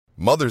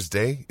Mother's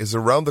Day is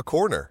around the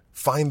corner.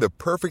 Find the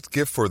perfect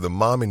gift for the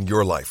mom in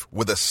your life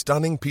with a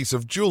stunning piece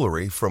of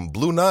jewelry from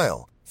Blue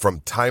Nile.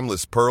 From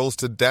timeless pearls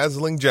to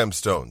dazzling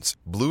gemstones,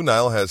 Blue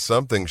Nile has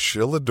something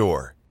she'll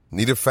adore.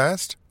 Need it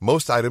fast?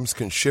 Most items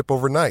can ship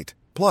overnight.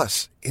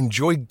 Plus,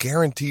 enjoy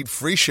guaranteed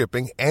free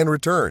shipping and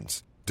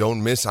returns.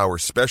 Don't miss our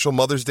special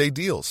Mother's Day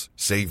deals.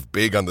 Save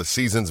big on the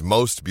season's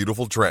most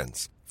beautiful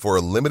trends. For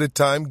a limited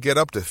time, get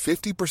up to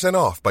 50%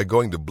 off by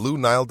going to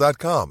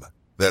BlueNile.com.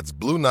 That's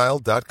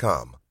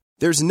BlueNile.com.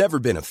 There's never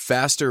been a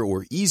faster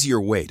or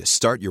easier way to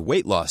start your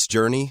weight loss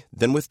journey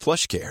than with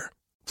PlushCare.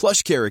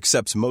 PlushCare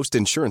accepts most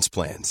insurance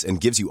plans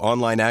and gives you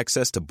online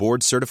access to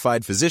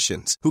board-certified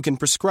physicians who can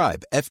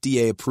prescribe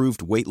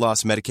FDA-approved weight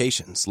loss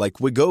medications like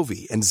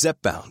Wegovy and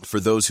Zepbound for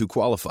those who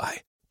qualify.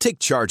 Take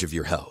charge of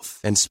your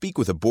health and speak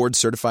with a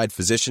board-certified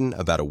physician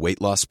about a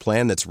weight loss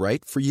plan that's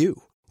right for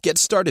you. Get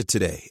started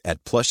today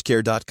at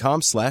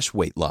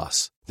plushcare.com/weight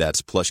loss.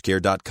 That's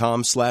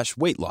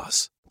plushcare.com/weight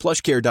loss.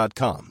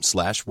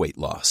 plushcare.com/weight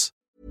loss.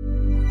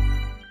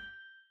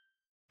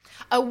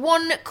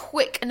 One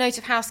quick note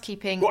of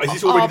housekeeping. What, is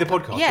this already the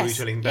podcast? Yes, or are you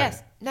telling Ben?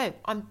 yes. No,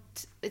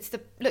 it's the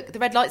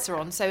red lights are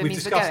on, so it We've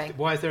means discussed, we're going.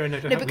 why is there a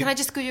note? No, but can I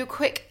just give you a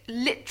quick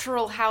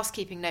literal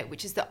housekeeping note,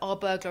 which is that our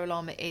burglar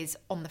alarm is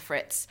on the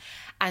fritz.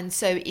 And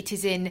so it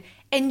is in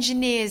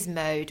engineer's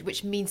mode,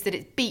 which means that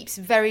it beeps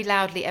very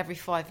loudly every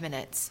 5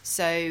 minutes.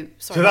 So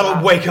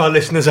that'll wake our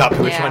listeners up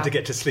who are Yeah. trying to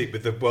get to sleep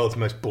with the world's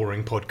most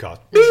boring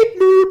podcast. Beep,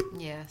 boop.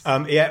 Yes.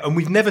 And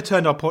we've never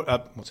turned our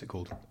what's it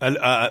called? We've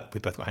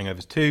both got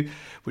hangovers too,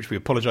 which we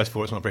apologise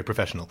for. It's not very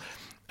professional.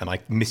 And I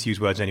misuse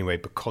words anyway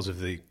because of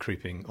the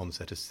creeping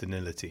onset of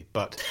senility.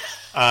 But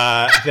we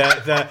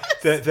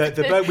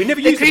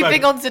never used the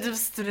creeping onset of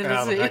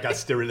sterility. That's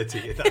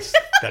sterility.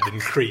 That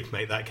didn't creep,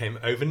 mate. That came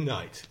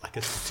overnight like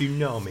a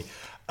tsunami.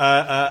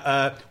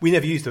 We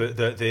never used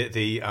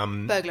the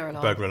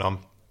burglar alarm.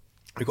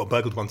 We got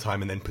burgled one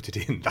time and then put it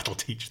in. That'll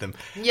teach them.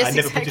 Yes, I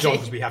never put it on exactly.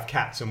 because we have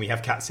cats and we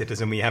have cat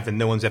sitters and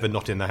no one's ever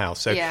not in the house.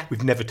 So Yeah.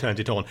 we've never turned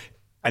it on.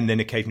 And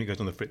then occasionally it goes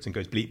on the fritz and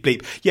goes bleep,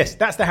 bleep. Yes,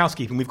 that's the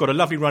housekeeping. We've got a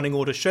lovely running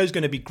order. Show's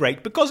going to be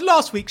great because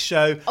last week's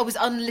show... I was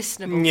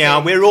unlistenable. Yeah,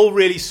 too. we're all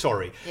really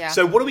sorry. Yeah.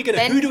 So what are we going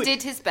to... Ben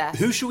did his best.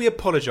 Who should we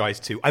apologise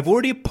to? I've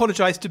already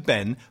apologised to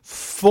Ben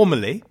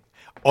formally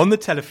on the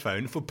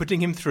telephone for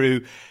putting him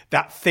through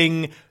that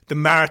thing, the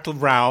marital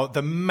row,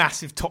 the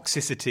massive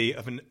toxicity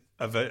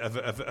of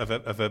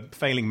a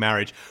failing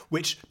marriage,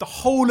 which the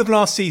whole of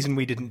last season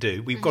we didn't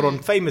do. We got on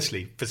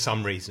famously for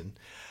some reason.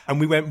 And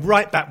we went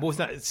right back, what was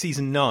that,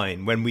 season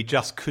 9, when we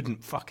just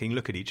couldn't fucking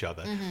look at each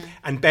other.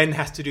 And Ben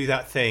has to do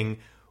that thing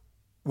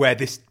where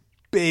this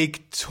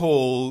big,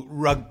 tall,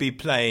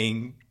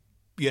 rugby-playing,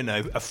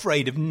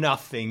 afraid of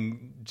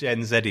nothing,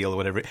 Gen Zediel or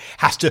whatever,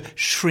 has to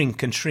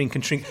shrink and shrink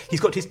and shrink. He's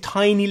got his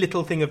tiny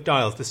little thing of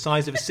dials, the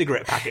size of a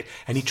cigarette packet,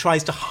 and he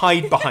tries to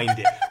hide behind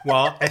it,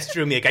 while Esther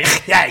and me are going,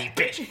 yeah, you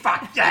bitch,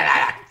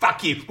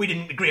 fuck you, we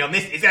didn't agree on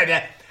this.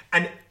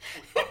 And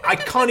I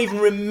can't even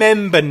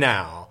remember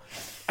now.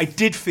 I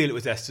did feel it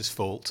was Esther's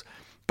fault,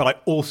 but I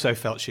also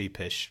felt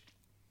sheepish.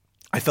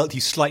 I felt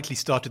you slightly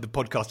started the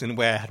podcast in a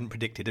way I hadn't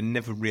predicted and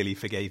never really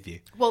forgave you.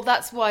 Well,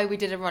 that's why we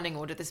did a running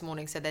order this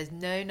morning, so there's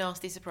no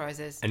nasty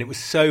surprises. And it was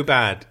so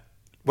bad.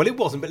 Well, it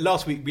wasn't, but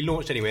last week we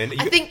launched anyway.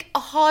 And I think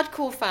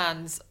hardcore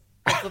fans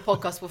of the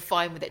podcast were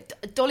fine with it.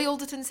 Dolly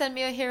Alderton sent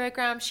me a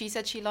herogram. She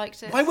said she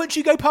liked it. Why won't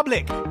you go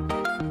public?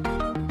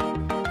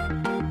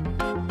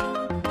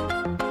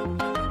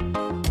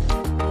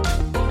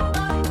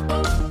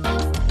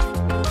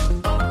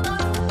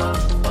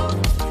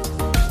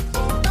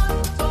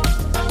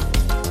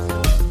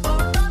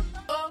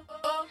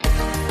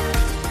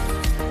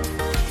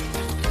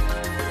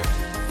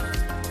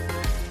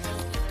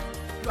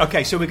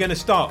 Okay, so we're going to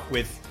start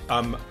with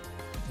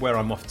where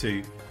I'm off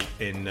to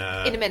in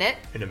a minute.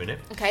 In a minute.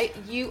 Okay,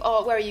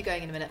 where are you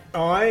going in a minute?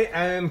 I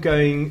am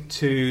going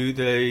to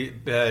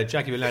the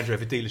Jaguar Land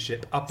Rover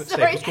dealership up at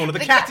Staples Corner. The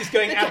cat is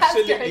going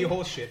absolutely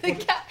horseshit. The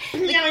cat.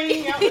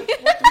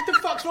 What the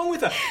fuck's wrong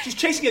with her? She's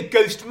chasing a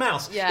ghost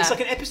mouse. Yeah. It's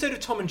like an episode of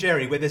Tom and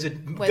Jerry where there's a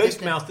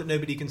ghost mouse that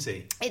nobody can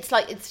see. It's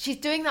like she's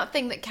doing that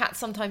thing that cats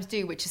sometimes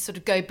do, which is sort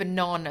of go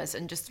bananas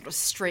and just sort of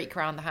streak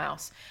around the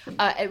house.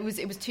 It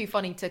was too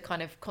funny to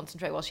kind of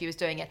concentrate while she was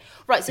doing it.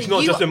 Right, so it's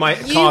not just that my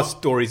car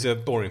stories are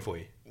boring for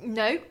you.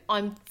 No,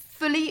 I'm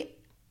fully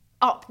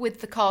up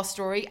with the car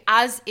story,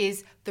 as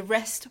is the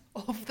rest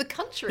of the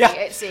country,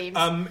 it seems.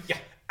 Yeah.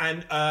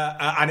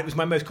 And it was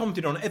my most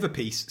commented on ever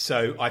piece,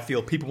 so I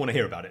feel people want to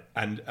hear about it.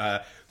 And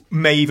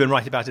may even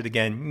write about it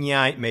again.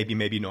 Yeah, maybe,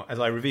 maybe not. As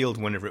I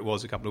revealed whenever it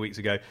was a couple of weeks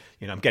ago,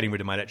 I'm getting rid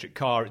of my electric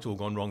car. It's all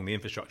gone wrong. The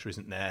infrastructure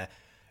isn't there.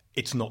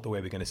 It's not the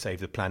way we're going to save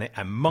the planet.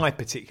 And my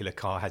particular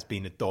car has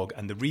been a dog.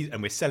 And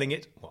and we're selling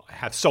it. Well, I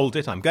have sold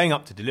it. I'm going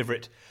up to deliver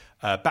it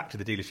back to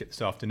the dealership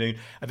this afternoon.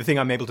 And the thing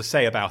I'm able to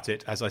say about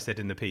it, as I said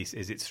in the piece,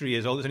 is it's 3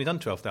 years old. It's only done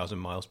 12,000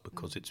 miles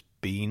because it's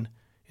been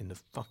in the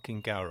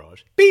fucking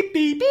garage. Beep,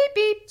 beep. Beep,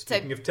 beep.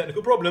 Speaking of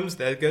technical problems,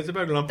 there goes the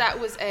burglar alarm. That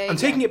was I'm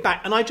taking it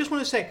back, and I just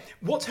want to say,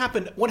 what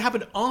happened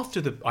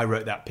after I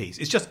wrote that piece?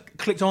 It's just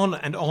clicked on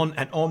and on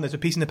and on. There's a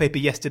piece in the paper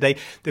yesterday.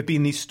 There have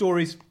been these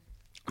stories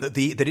that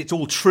it's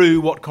all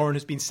true, what Coren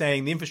has been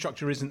saying. The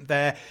infrastructure isn't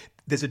there.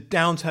 There's a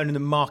downturn in the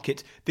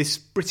market. This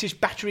British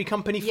battery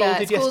company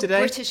folded yesterday.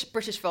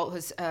 British Volt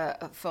has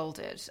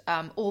folded.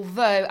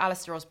 Although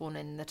Alistair Osborne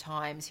in the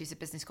Times, who's a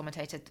business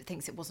commentator,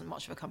 thinks it wasn't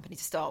much of a company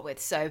to start with.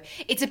 So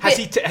it's a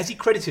bit. Has he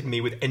credited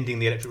me with ending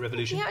the electric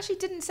revolution? He actually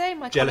didn't say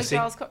my jealousy.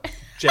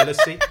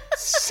 Jealousy.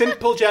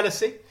 Simple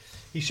jealousy.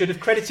 He should have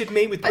credited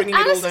me with bringing it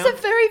all down. Alistair's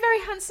a very, very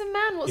handsome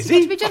man. What's Is he got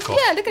he? to be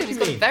jealous? Yeah, look at him. He's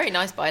got a very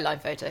nice byline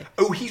photo.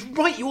 Oh, he's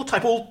right your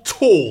type, all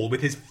tall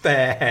with his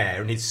fair hair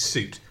and his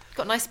suit. He's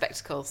got nice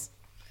spectacles.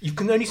 You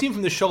can only see him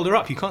from the shoulder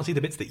up. You can't see the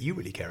bits that you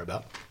really care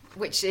about.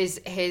 Which is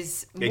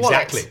his wallet.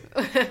 Exactly.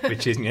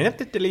 Which is,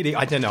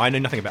 I don't know. I know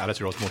nothing about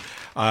Alistair Osborne.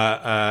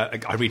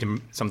 I read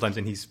him sometimes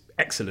and he's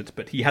excellent,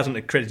 but he hasn't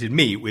accredited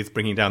me with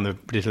bringing down the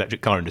British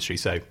electric car industry.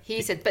 So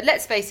he said, but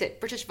let's face it,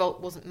 British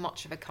Volt wasn't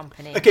much of a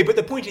company. Okay, but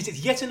the point is,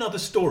 it's yet another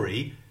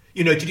story.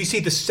 Did you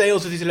see the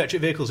sales of these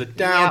electric vehicles are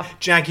down? Yep.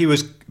 Jaguar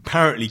was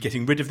apparently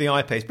getting rid of the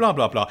I-Pace, blah,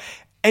 blah, blah.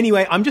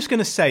 Anyway, I'm just going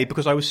to say,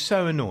 because I was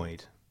so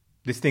annoyed,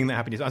 this thing that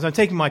happened is, as I'm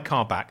taking my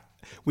car back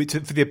for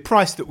the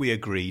price that we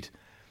agreed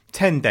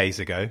 10 days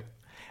ago,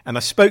 and I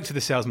spoke to the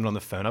salesman on the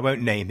phone. I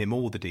won't name him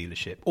or the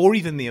dealership or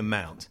even the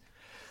amount.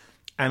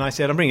 And I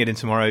said, I'm bringing it in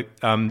tomorrow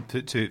for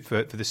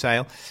the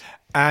sale.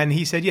 And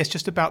he said, yes,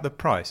 just about the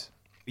price.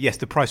 Yes,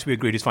 the price we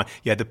agreed is fine.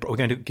 Yeah, we're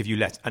going to give you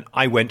less. And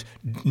I went,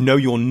 no,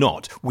 you're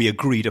not. We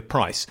agreed a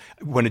price.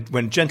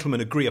 When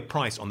gentlemen agree a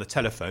price on the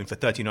telephone for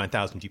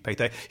 $39,000, you pay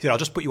that. He said, I'll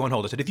just put you on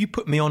hold. I said, if you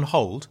put me on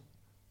hold,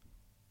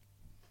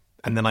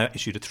 and then I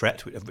issued a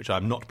threat, of which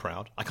I'm not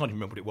proud. I can't even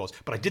remember what it was,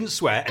 but I didn't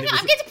swear. And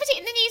I'm going to put it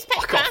in the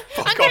newspaper.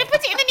 I'm going to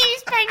put it in the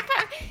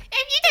newspaper.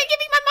 If you don't give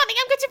me my money,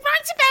 I'm going to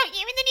write about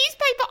you in the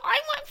newspaper. I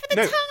work for the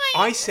Times.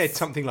 I said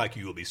something like,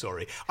 you will be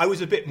sorry. I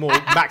was a bit more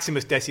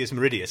Maximus Decius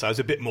Meridius. I was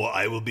a bit more,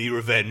 I will be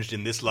revenged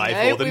in this life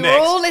or the next. We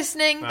were all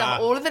listening,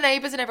 all of the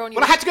neighbours and everyone.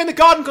 Well, I had to go in the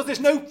garden because there's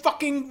no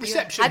fucking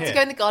reception here. I had to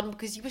go in the garden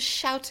because you were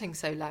shouting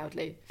so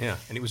loudly. Yeah,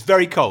 and it was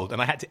very cold,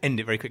 and I had to end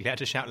it very quickly. I had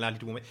to shout loudly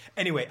to warm it.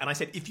 Anyway, and I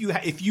said, if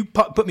you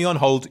put me on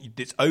hold,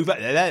 it's over.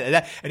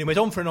 And it went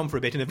on for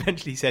a bit, and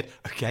eventually he said,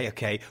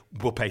 okay,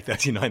 we'll pay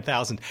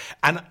 $39,000.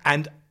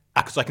 And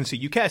because I can see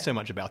you care so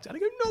much about it. And I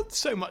go, not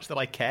so much that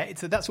I care.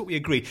 That's what we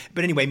agreed.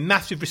 But anyway,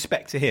 massive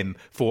respect to him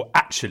for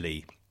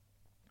actually...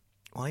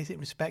 Why is it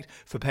respect?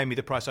 For paying me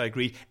the price I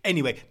agreed.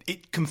 Anyway,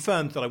 it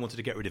confirmed that I wanted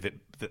to get rid of it,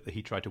 that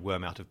he tried to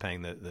worm out of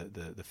paying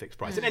the fixed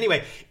price. And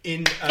anyway,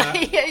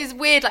 it's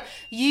weird, like,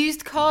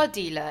 used car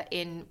dealer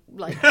in,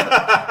 like,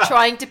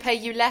 trying to pay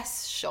you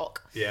less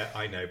shock. Yeah,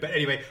 I know. But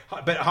anyway,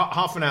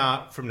 half an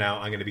hour from now,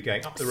 I'm going to be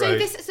going up the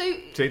road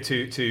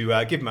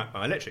to give my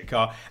electric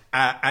car.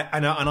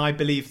 And I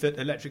believe that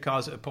electric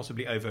cars are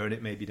possibly over and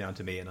it may be down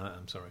to me, and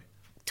I'm sorry.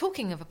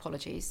 Talking of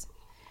apologies...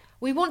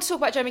 We want to talk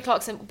about Jeremy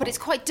Clarkson, but it's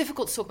quite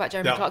difficult to talk about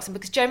Jeremy Clarkson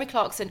because Jeremy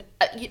Clarkson,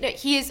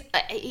 he's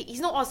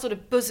not our sort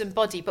of bosom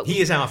buddy, but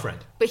he is our friend.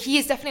 But he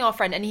is definitely our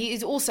friend, and he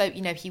is also,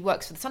 he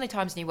works for the Sunday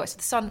Times and he works for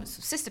the Sun,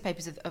 sister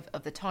papers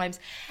of the Times,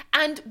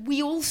 and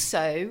we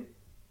also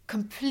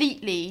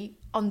completely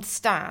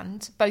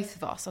understand, both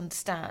of us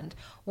understand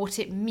what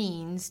it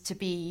means to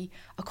be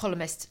a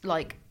columnist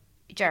like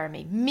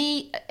Jeremy.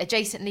 Me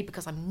adjacently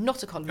because I'm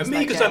not a columnist. And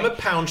me because I'm a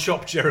pound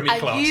shop Jeremy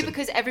Clarkson. And you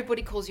because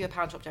everybody calls you a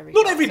pound shop Jeremy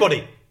Clarkson. Not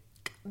everybody.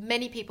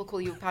 Many people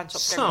call you a pound shop.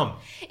 Some.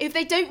 If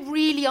they don't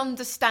really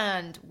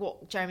understand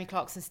what Jeremy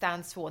Clarkson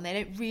stands for and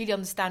they don't really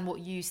understand what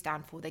you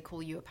stand for, they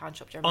call you a pound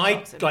shop Jeremy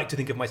Clarkson. I like to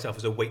think of myself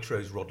as a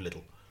Waitrose Rod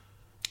Little.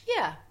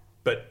 Yeah.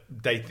 But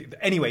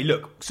anyway,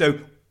 look, so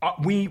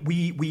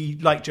we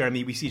like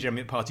Jeremy. We see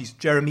Jeremy at parties.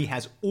 Jeremy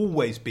has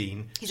always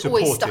been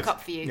supportive. Always stuck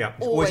up for you. Yeah,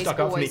 he's always stuck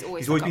up for me.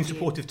 He's always been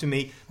supportive to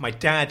me. My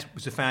dad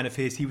was a fan of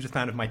his. He was a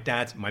fan of my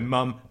dad's. My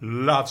mum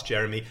loves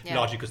Jeremy,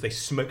 largely because they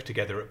smoke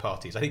together at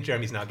parties. I think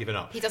Jeremy's now given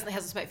up. He hasn't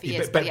smoked for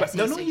years. But yes,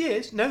 no, not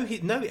years. No,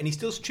 and he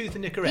still chews the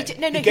Nicorette.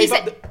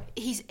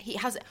 He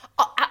has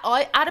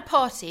at a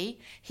party.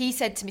 He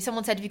said to me,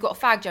 someone said, "Have you got a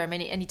fag,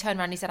 Jeremy?" And he turned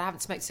around and he said, "I haven't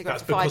smoked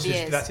cigarettes for 5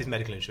 years." That's his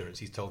medical insurance.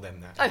 He's told them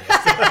that.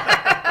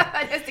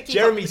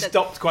 Jeremy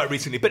stopped quite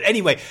recently, but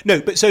anyway, no.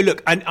 But so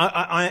look,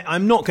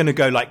 I'm not going to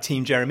go like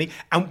Team Jeremy,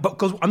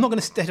 because I'm not going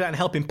to step out and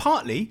help him.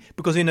 Partly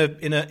because in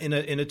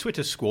a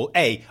Twitter squall,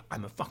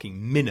 I'm a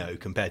fucking minnow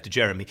compared to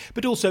Jeremy,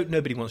 but also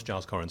nobody wants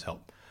Giles Coren's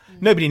help.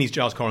 Nobody needs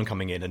Giles Coren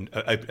coming in and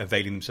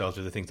availing themselves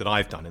of the things that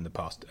I've done in the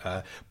past.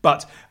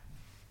 But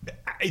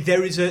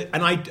there is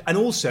and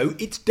also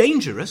it's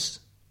dangerous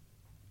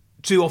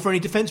to offer any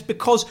defence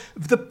because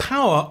of the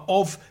power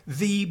of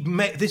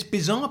this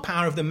bizarre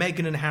power of the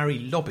Meghan and Harry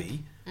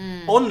lobby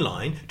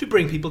online to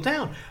bring people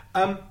down.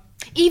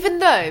 Even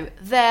though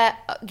their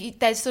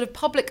sort of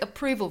public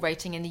approval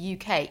rating in the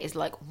UK is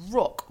like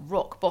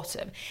rock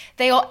bottom,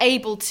 they are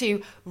able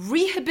to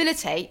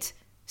rehabilitate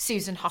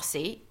Susan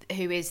Hussey,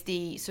 who is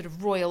the sort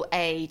of royal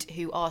aide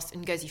who asked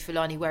Ngozi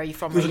Fulani, where are you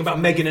from? We're talking about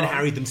Meghan and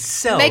Harry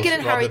themselves. Meghan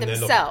and Harry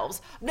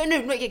themselves. No,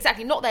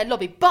 exactly, not their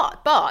lobby.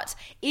 But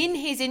in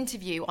his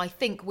interview, I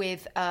think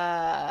with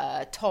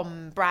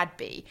Tom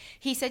Bradby,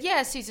 he said,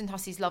 yeah, Susan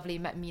Hussey's lovely,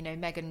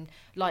 Meghan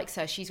likes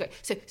her, she's great.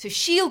 So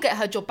she'll get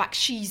her job back,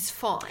 she's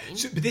fine.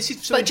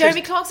 But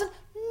Jeremy Clarkson,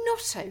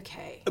 not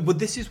okay. Well,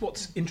 this is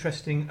what's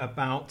interesting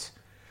about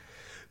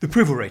the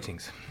approval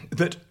ratings.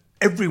 That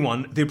the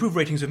approval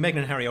ratings of Meghan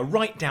and Harry are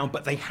right down,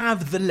 but they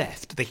have the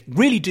left. They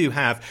really do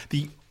have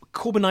the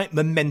Corbynite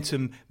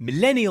momentum,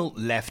 millennial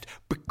left,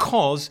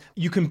 because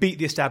you can beat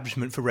the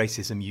establishment for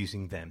racism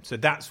using them. So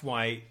that's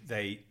why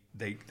they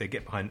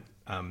get behind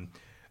Meghan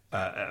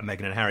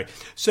and Harry.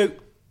 So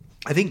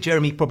I think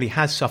Jeremy probably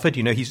has suffered.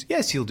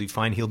 He'll do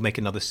fine. He'll make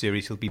another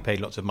series. He'll be paid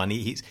lots of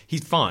money.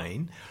 He's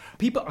fine.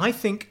 I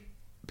think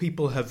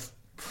people have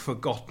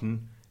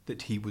forgotten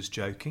that he was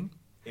joking.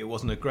 It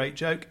wasn't a great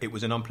joke. It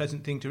was an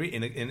unpleasant thing to read.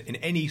 In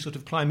any sort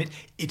of climate,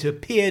 it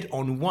appeared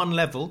on one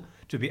level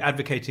to be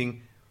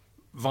advocating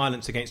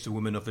violence against a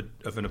woman of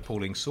an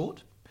appalling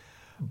sort.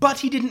 But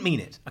he didn't mean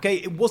it. Okay,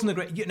 it wasn't a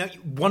great.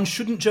 One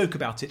shouldn't joke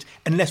about it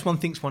unless one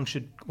thinks one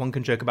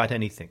can joke about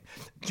anything.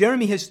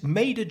 Jeremy has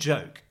made a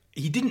joke.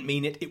 He didn't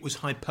mean it. It was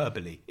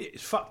hyperbole.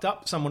 It's fucked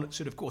up. Someone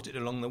sort of caught it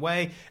along the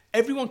way.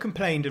 Everyone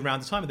complained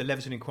around the time of the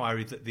Leveson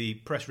inquiry that the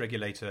press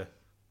regulator,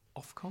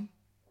 Ofcom.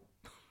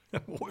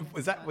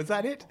 Was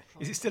that it?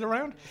 Is it still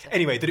around?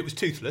 Anyway, that it was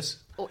toothless.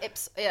 Or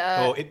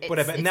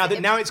whatever.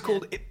 Now it's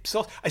called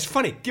Ipsos. It's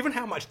funny, given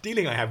how much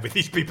dealing I have with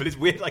these people, it's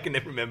weird I can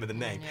never remember the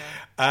name.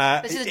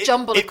 Yeah. This is a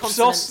jumble of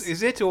consonants. Ipsos,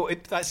 is it? Or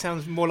that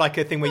sounds more like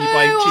a thing where you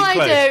buy cheap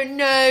clothes. I don't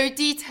know.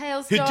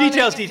 Details,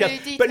 Details.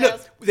 But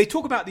look, they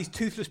talk about these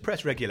toothless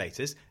press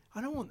regulators.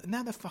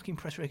 Now the fucking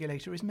press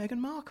regulator is Meghan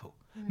Markle.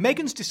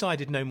 Meghan's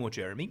decided no more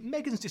Jeremy.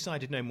 Meghan's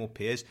decided no more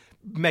Piers.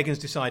 Meghan's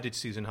decided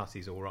Susan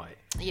Hussey's all right.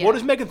 Yeah. What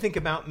does Meghan think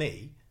about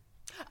me?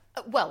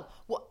 What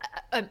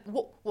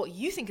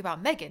you think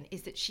about Meghan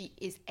is that she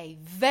is a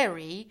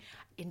very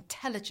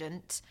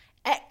intelligent,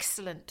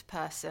 excellent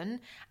person,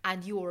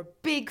 and you're a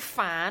big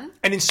fan.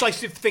 An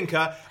incisive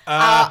thinker,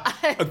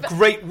 a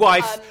great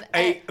wife,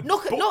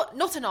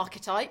 not an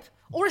archetype.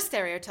 Or a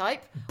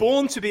stereotype.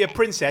 Born to be a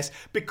princess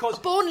because... A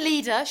born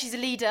leader. She's a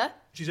leader.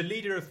 She's a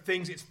leader of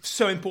things. It's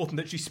so important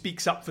that she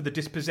speaks up for the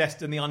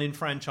dispossessed and the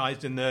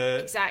uninfranchised and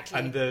the... Exactly.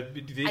 And the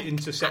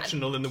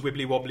intersectional and the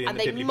wibbly-wobbly and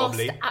the dibbly-bobbly. And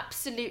they must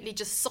absolutely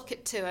just sock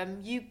it to him.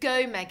 You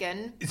go,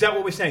 Meghan. Is that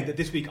what we're saying? That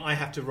this week I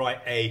have to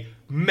write a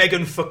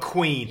Meghan for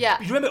Queen? Yeah.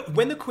 You remember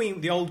when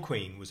the old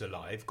Queen was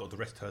alive, God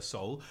rest her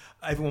soul,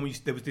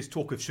 there was this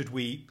talk of should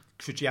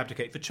she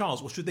abdicate for Charles,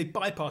 or should they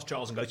bypass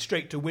Charles and go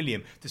straight to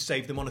William to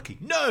save the monarchy?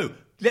 No!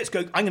 Let's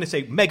go. I'm going to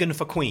say Meghan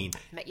for Queen.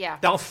 Yeah.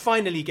 They'll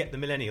finally get the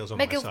millennials on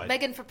my side.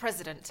 Meghan for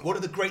president. What are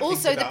the great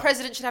things about... Also, the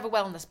president should have a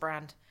wellness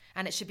brand,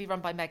 and it should be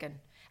run by Meghan,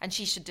 and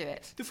she should do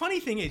it. The funny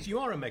thing is, you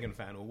are a Meghan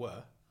fan, or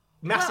were.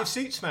 Massive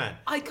Suits fan.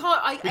 I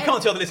can't... We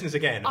can't tell the listeners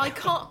again. I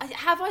can't...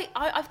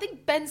 I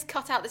think Ben's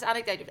cut out this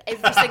anecdote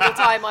every single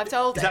time I've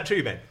told it. Is that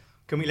true, Ben?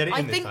 Can we let it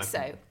in this time? I think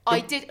so. I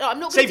did.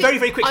 I'm not Say going to very,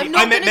 very quickly,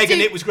 I met Meghan,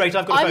 it was great,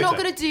 I've got a photo. I'm not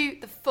going to do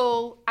the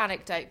full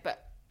anecdote,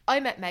 but I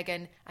met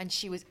Meghan and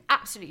she was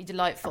absolutely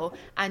delightful,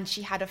 and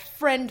she had a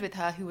friend with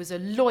her who was a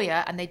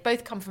lawyer, and they'd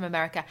both come from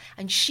America,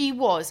 and she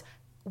was,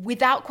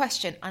 without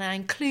question, and I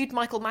include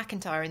Michael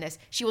McIntyre in this,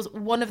 she was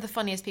one of the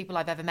funniest people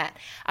I've ever met.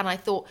 And I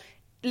thought,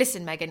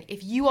 listen, Meghan,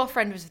 if you are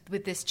friends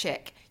with this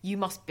chick, you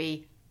must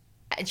be...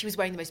 And she was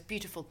wearing the most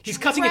beautiful He's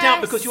cutting it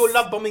out because you're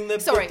love-bombing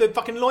the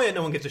fucking lawyer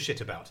no one gives a shit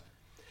about.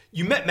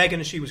 You met Meghan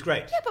and she was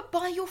great. Yeah, but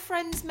by your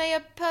friends may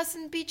a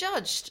person be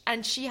judged.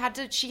 And she had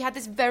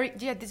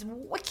this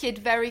wicked,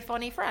 very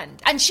funny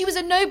friend. And she was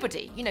a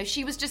nobody.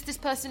 She was just this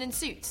person in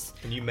suits.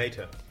 And you made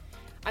her.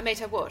 I made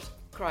her what?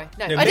 Cry?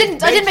 No, I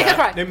didn't make her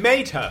cry. No,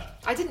 made her.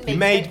 I didn't make her. You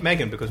made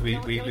Meghan because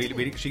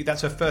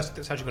that's her first,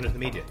 that's how she got into the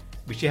media.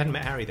 She hadn't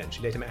met Harry then.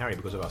 She later met Harry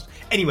because of us.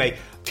 Anyway.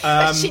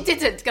 She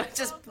didn't. Can I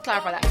just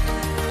clarify that?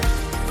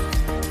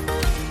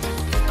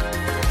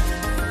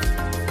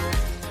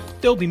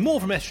 There'll be more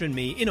from Esther and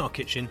me in our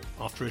kitchen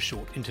after a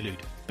short interlude.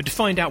 But to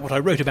find out what I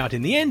wrote about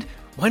in the end,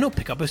 why not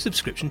pick up a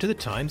subscription to The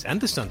Times and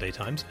The Sunday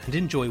Times and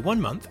enjoy 1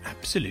 month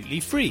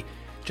absolutely free?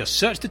 Just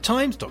search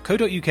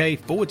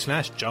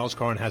thetimes.co.uk/Giles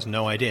Coren has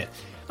no idea.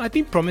 I've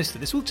been promised that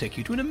this will take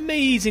you to an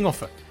amazing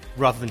offer,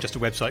 rather than just a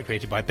website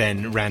created by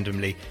Ben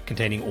randomly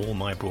containing all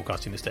my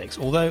broadcasting mistakes.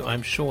 Although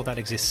I'm sure that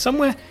exists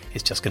somewhere,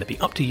 it's just going to be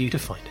up to you to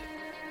find it.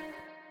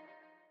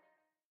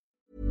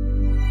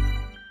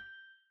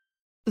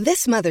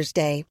 This Mother's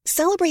Day,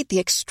 celebrate the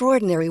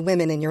extraordinary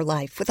women in your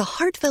life with a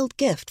heartfelt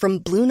gift from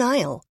Blue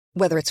Nile.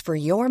 Whether it's for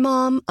your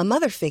mom, a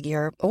mother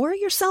figure, or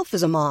yourself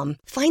as a mom,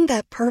 find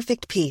that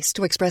perfect piece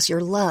to express your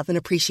love and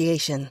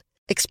appreciation.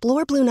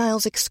 Explore Blue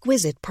Nile's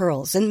exquisite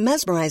pearls and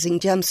mesmerizing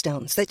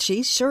gemstones that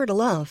she's sure to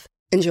love.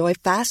 Enjoy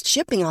fast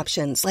shipping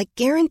options like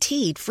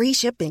guaranteed free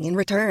shipping and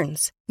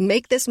returns.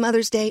 Make this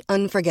Mother's Day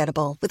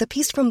unforgettable with a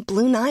piece from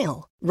Blue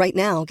Nile. Right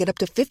now, get up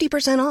to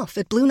 50% off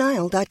at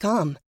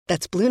BlueNile.com.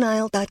 That's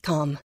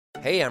BlueNile.com.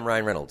 Hey, I'm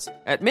Ryan Reynolds.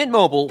 At Mint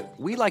Mobile,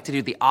 we like to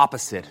do the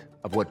opposite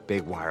of what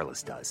Big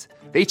Wireless does.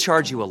 They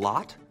charge you a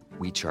lot,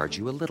 we charge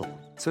you a little.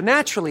 So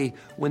naturally,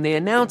 when they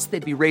announced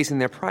they'd be raising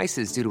their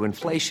prices due to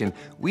inflation,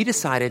 we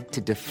decided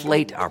to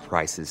deflate our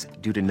prices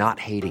due to not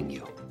hating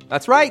you.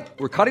 That's right.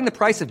 We're cutting the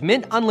price of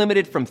Mint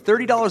Unlimited from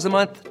 $30 a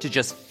month to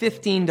just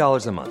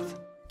 $15 a month.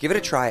 Give it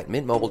a try at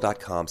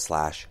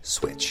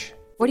mintmobile.com/switch.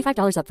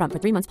 $45 up front for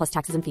 3 months plus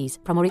taxes and fees.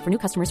 Promo rate for new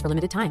customers for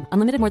limited time.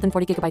 Unlimited more than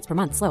 40 gigabytes per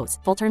month. Slows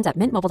full terms at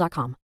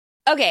mintmobile.com.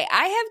 Okay,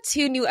 I have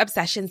 2 new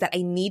obsessions that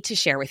I need to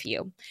share with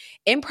you.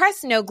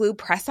 Impress No Glue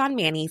Press-On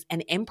Manis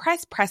and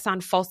Impress Press-On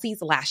Falsies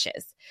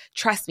Lashes.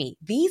 Trust me,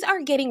 these are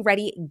getting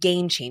ready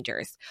game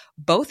changers.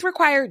 Both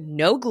require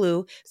no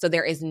glue, so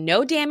there is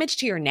no damage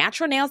to your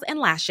natural nails and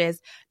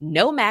lashes,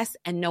 no mess,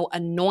 and no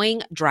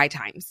annoying dry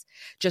times.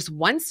 Just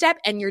one step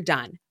and you're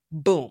done.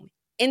 Boom.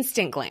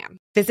 Instant glam.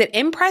 Visit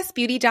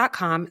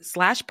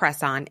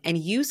impressbeauty.com/presson and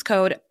use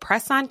code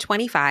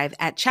PRESSON25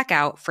 at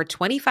checkout for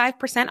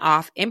 25%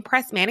 off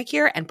Impress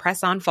Manicure and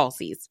Press-On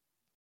Falsies.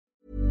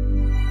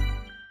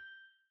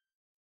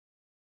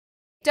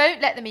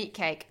 Don't let them eat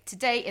cake.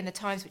 Today in the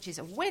Times, which is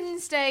a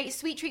Wednesday,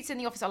 sweet treats in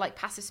the office are like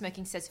passive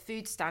smoking, says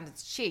food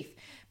standards chief.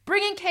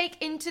 Bringing cake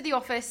into the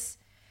office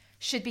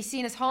should be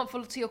seen as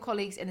harmful to your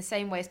colleagues in the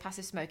same way as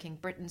passive smoking,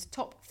 Britain's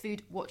top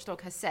food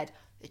watchdog has said.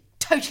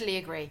 Totally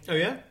agree. Oh,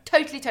 yeah?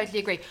 Totally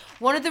agree.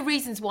 One of the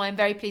reasons why I'm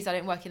very pleased I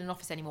don't work in an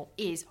office anymore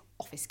is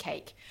office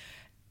cake.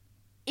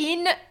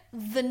 In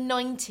the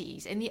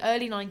 90s, in the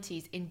early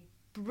 90s, in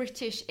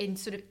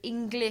sort of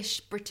English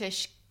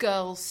British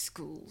girls'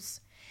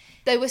 schools,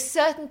 there were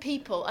certain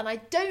people, and I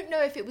don't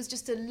know if it was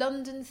just a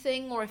London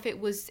thing or if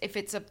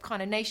it's a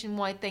kind of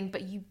nationwide thing,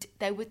 but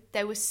there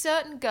were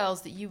certain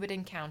girls that you would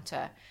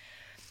encounter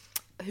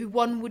who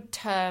one would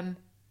term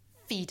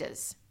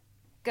feeders.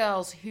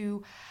 Girls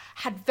who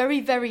had very,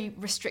 very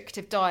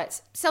restrictive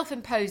diets,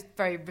 self-imposed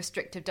very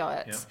restrictive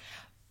diets. Yeah.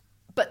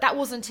 But that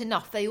wasn't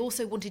enough. They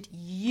also wanted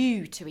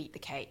you to eat the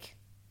cake.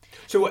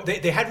 So what,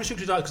 they had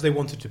restricted diets because they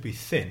wanted to be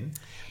thin,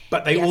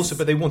 but they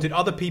wanted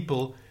other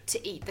people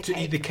to eat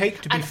the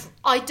cake.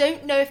 I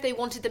don't know if they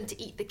wanted them to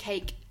eat the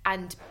cake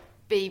and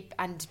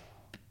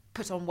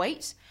put on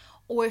weight,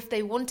 or if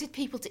they wanted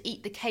people to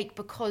eat the cake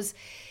because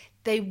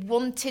they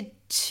wanted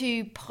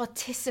to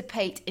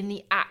participate in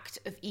the act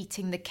of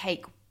eating the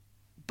cake,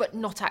 but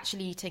not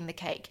actually eating the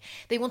cake.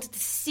 They wanted to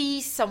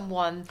see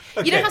someone.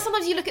 Okay. You know how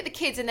sometimes you look at the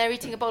kids and they're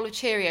eating a bowl of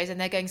Cheerios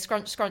and they're going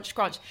scrunch, scrunch,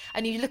 scrunch,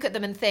 and you look at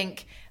them and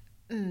think,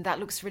 that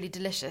looks really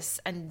delicious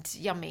and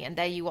yummy, and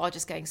there you are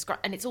just going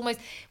scrunch. And it's almost,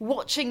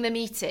 watching them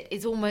eat it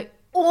is almost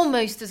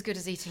as good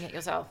as eating it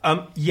yourself.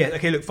 Yeah,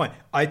 okay, look, fine.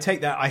 I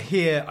take that.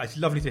 It's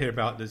lovely to hear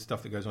about the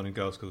stuff that goes on in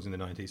girls' schools in the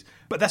 90s.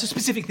 But that's a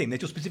specific thing.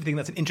 That's your specific thing.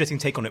 That's an interesting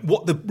take on it.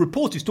 What the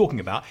report is talking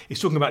about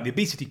the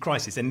obesity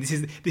crisis. And this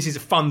is a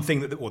fun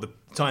thing that the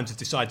Times has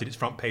decided it's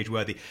front page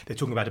worthy. They're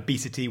talking about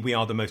obesity. We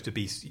are the most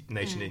obese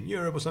nation in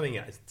Europe or something.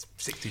 Yeah, it's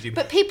 62.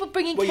 But people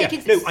bringing cake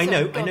into... No, I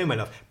know, my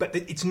love. But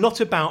it's not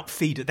about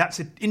feeder. That's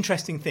an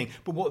interesting thing.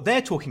 But what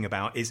they're talking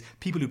about is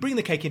people who bring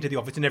the cake into the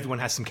office and everyone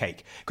has some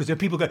cake. Because there are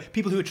people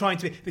who are trying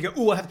to... They go,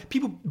 oh, I have...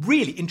 People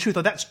really, in truth,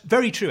 that's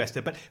very true,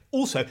 Esther. But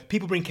also,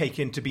 people bring cake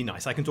in to be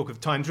nice. I can talk of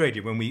Times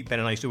Radio when Ben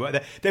and I used to work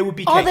there. There would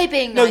be cake. Are they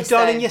being nice, No,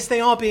 darling, though? Yes, they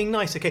are being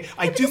nice. Okay,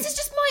 This is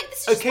just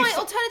my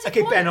alternative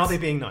Okay, point. Ben, are they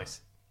being nice?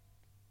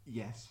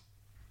 Yes.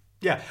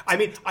 Yeah, I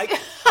mean, fine,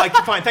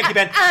 thank you,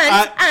 Ben.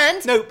 I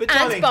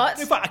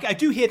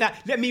do hear that.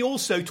 Let me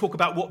also talk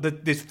about what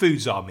this food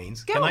czar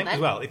means. Go on, then. As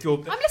well? I'm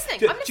listening.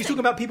 She's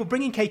talking about people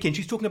bringing cake in.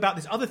 She's talking about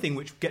this other thing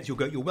which gets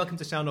you're welcome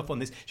to sound off on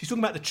this. She's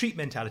talking about the treat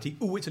mentality.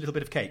 Oh, it's a little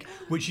bit of cake,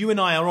 which you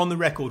and I are on the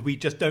record. We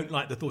just don't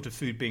like the thought of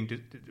food being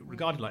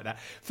regarded like that.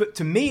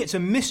 To me, it's a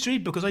mystery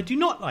because I do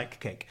not like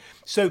cake.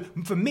 So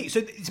for me,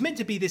 it's meant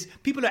to be this.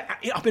 People are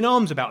up in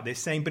arms about this,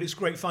 saying, "But it's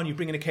great fun. You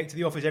bring in a cake to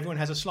the office. Everyone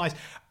has a slice."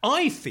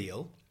 I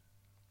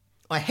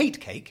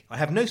hate cake. I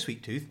have no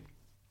sweet tooth.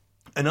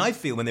 And I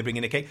feel when they bring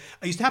in a cake,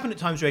 it used to happen at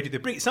Times Radio, they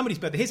bring somebody's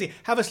birthday,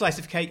 have a slice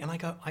of cake, and I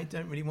go, I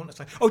don't really want a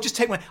slice. Oh, just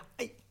take one.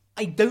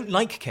 I don't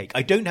like cake.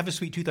 I don't have a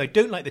sweet tooth. I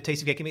don't like the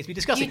taste of cake. It makes me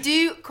disgusting. You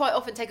do quite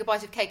often take a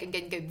bite of cake and go,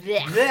 blech.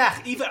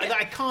 Blech. Even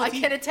I can't. I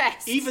can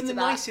attest. Even the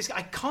that. nicest.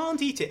 I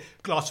can't eat it.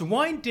 Glass of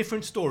wine,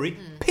 different story.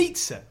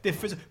 Pizza,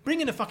 different.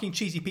 Bring in a fucking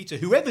cheesy pizza,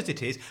 whoever's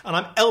it is, and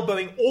I'm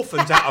elbowing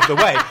orphans out of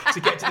the way to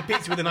get to the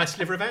pizza with a nice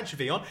sliver of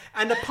anchovy on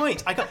and a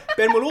pint.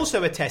 Ben will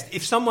also attest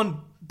if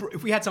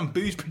we had some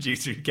booze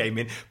producer who came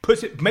in,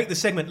 make the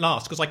segment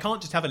last, because I can't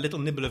just have a little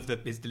nibble of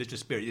his delicious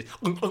spirit.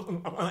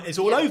 It's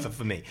all over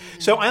for me.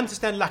 So I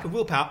understand lack of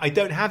willpower. I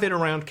don't have it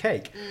around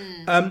cake.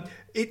 But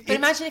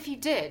imagine if you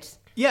did.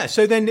 Yeah.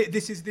 So then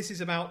this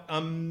is about.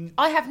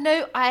 I have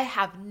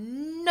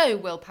no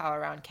willpower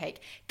around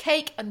cake.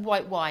 Cake and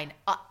white wine.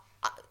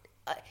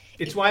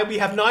 It's why we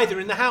have neither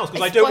in the house,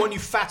 because I don't want you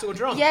fat or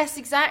drunk. Yes,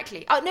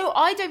 exactly. No,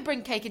 I don't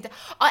bring cake into...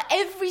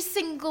 every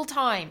single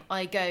time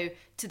I go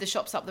to the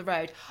shops up the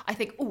road, I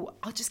think,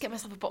 I'll just get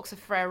myself a box of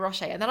Ferrero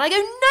Rocher. And then I go,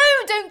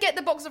 no, don't get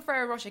the box of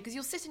Ferrero Rocher, because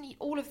you'll sit and eat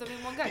all of them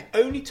in one go. The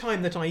only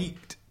time that I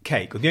eat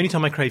cake, or the only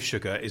time I crave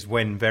sugar is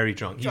when very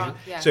drunk. Drunk,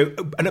 Usually, yeah.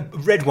 So, and a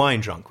red wine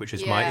drunk, which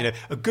is my, Yeah.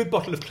 a good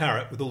bottle of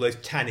claret with all those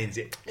tannins.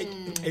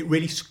 It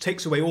really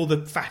takes away all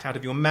the fat out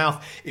of your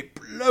mouth. It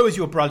lowers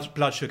your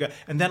blood sugar,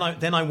 and then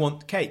I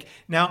want cake.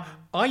 Now,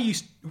 I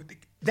used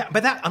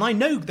that, and I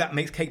know that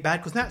makes cake bad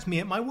because that's me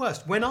at my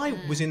worst. When I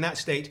was in that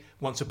state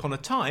once upon a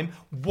time,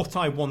 what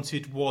I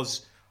wanted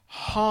was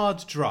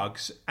hard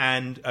drugs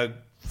and a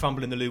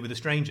fumble in the loo with a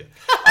stranger.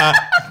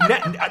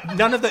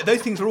 None of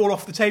those things are all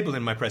off the table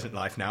in my present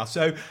life now.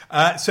 So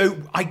I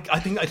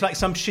think it's like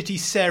some shitty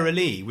Sara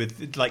Lee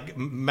with like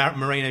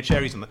Moreno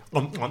cherries on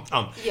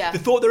the. Yeah. The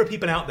thought there are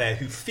people out there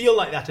who feel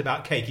like that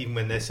about cake even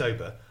when they're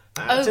sober.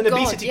 It's an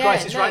obesity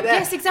crisis right there.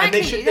 Yes, exactly.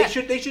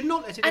 And they should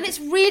not. And it's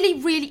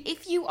really, really,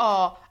 if you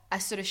are a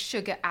sort of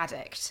sugar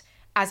addict,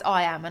 as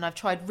I am, and I'm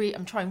trying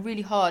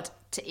really hard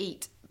to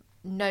eat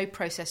no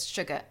processed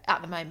sugar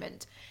at the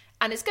moment.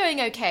 And it's going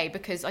okay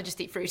because I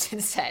just eat fruit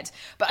instead.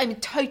 But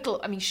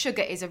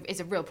sugar is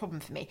a real problem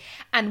for me.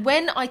 And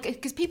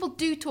because people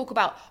do talk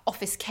about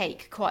office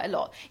cake quite a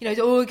lot,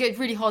 it gets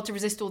really hard to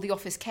resist all the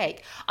office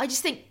cake. I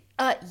just think,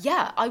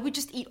 I would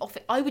just eat off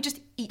it. I would just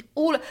eat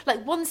all,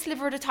 like one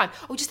sliver at a time.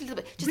 Oh, just a little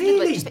bit.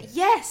 Really?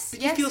 Yes.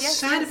 But you feel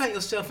sad about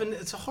yourself, and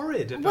it's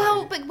horrid.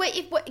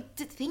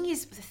 The thing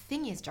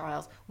is,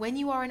 Giles, when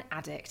you are an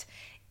addict,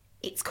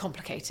 it's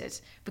complicated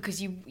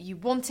because you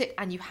want it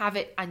and you have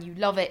it and you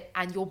love it,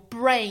 and your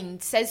brain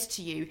says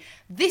to you,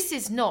 this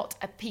is not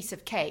a piece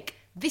of cake.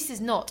 This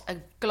is not a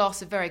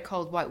glass of very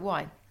cold white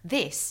wine.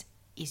 This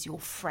is your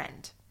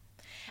friend.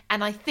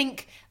 And I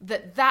think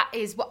that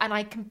is what, and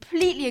I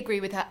completely agree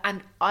with her.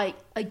 And I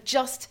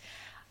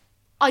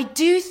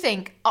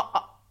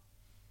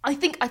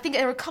think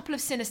there are a couple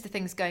of sinister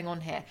things going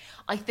on here.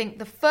 I think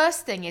the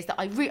first thing is that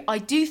I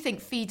do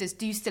think feeders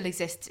do still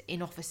exist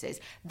in offices.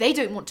 They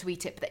don't want to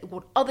eat it, but they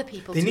want other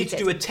people to eat it. They need to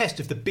do a test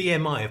of the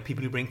BMI of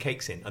people who bring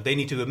cakes in. They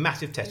need to do a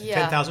massive test of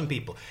 10,000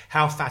 people.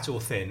 How fat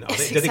or thin?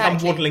 Do they come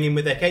waddling in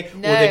with their cake?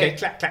 No. Or they go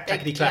clack, clack,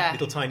 clackety, clack,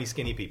 little tiny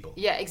skinny people?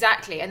 Yeah,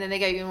 exactly. And then they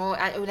go,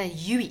 no,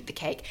 you eat the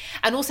cake.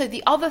 And also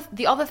the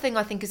other thing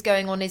I think is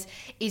going on is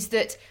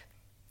that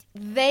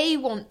they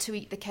want to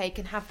eat the cake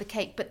and have the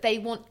cake, but they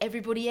want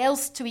everybody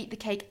else to eat the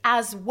cake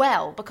as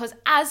well. Because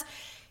as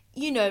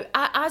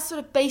sort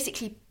of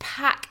basically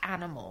pack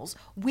animals,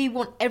 we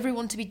want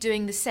everyone to be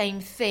doing the same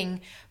thing,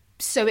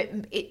 so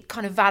it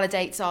kind of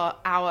validates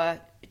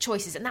our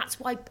choices. And that's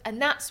why,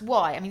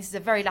 I mean, this is a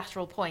very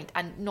lateral point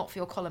and not for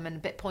your column and a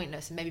bit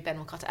pointless, and maybe Ben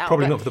will cut it out.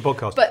 Probably not for the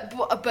podcast.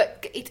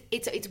 But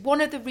it's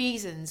one of the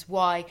reasons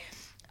why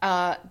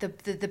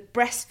the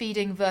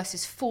breastfeeding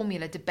versus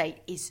formula debate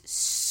is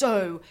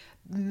so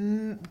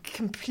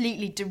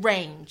completely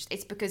deranged.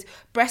 It's because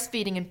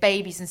breastfeeding and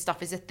babies and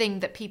stuff is a thing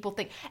that people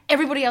think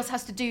everybody else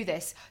has to do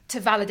this to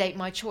validate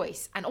my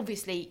choice. And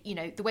obviously,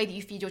 the way that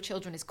you feed your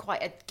children is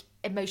quite a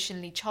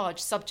emotionally charged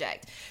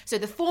subject. So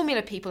the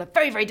formula people are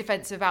very, very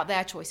defensive about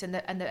their choice, and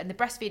the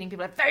breastfeeding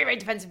people are very, very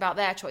defensive about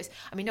their choice.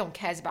 I mean, no one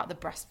cares about the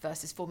breast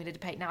versus formula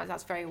debate now.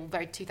 That's very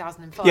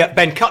 2005. Yeah,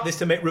 Ben, cut this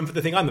to make room for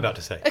the thing I'm about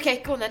to say. Okay,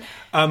 go on then.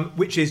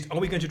 Which is, are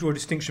we going to draw a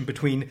distinction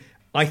between,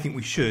 I think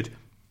we should,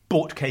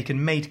 bought cake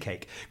and made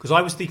cake? Because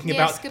I was thinking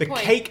about the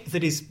cake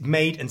that is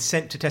made and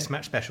sent to Test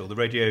Match Special, the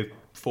Radio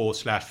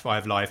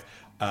 4/5 Live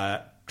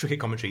cricket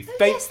commentary.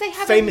 Yes, they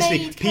have famously, a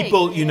made cake,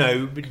 people,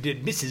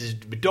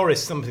 Mrs.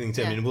 Doris something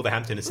in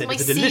Wolverhampton has said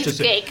it's a delicious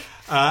cake.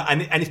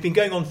 And it's been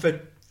going on for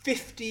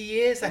 50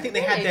 years. I think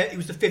they had it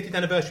was the 50th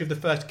anniversary of the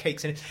first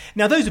cakes in it.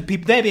 Now, those are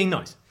people, they're being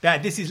nice.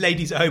 This is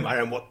ladies at home. I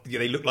don't know what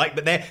they look like,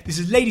 but this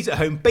is ladies at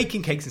home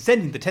baking cakes and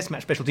sending the Test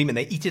Match Special team, and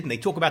they eat it and they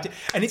talk about it,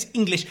 and it's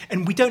English,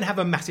 and we don't have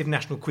a massive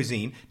national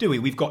cuisine, do we?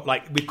 We've got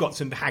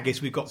some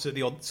haggis, we've got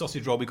the odd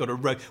sausage roll, we've got a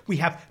roe, we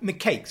have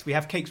cakes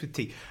with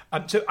tea.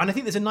 And I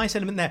think there's a nice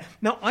element there.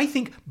 Now, I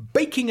think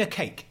baking a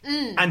cake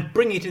and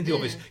bringing it into the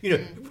office,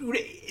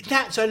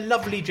 that's a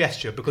lovely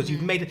gesture, because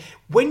you've made it,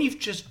 when you've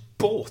just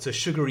bought a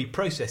sugary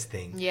processed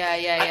thing.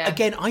 Yeah.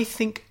 Again, I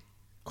think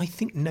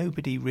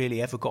nobody really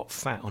ever got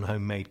fat on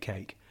homemade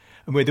cake.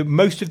 And where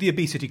most of the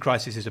obesity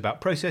crisis is about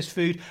processed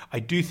food, I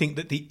do think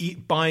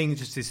that buying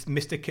just this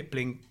Mr.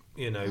 Kipling,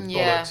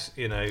 bollocks,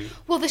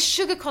 Well, the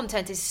sugar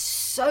content is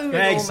so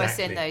enormous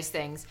in those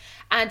things.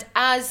 And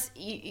as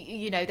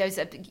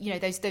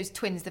those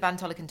twins, the Van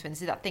Tollecken twins,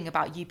 did that thing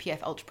about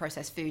UPF ultra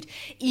processed food.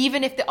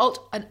 Even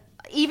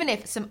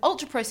if some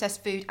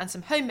ultra-processed food and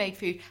some homemade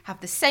food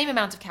have the same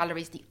amount of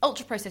calories, the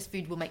ultra-processed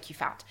food will make you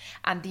fat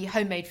and the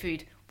homemade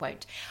food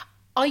won't.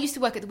 I used to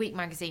work at The Week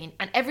magazine,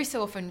 and every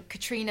so often,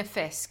 Katrina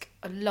Fisk,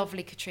 a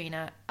lovely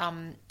Katrina,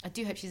 I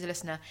do hope she's a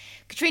listener,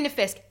 Katrina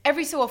Fisk,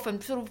 every so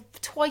often, sort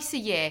of twice a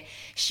year,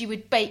 she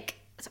would bake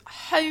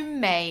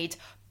homemade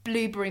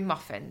blueberry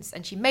muffins,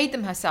 and she made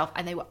them herself,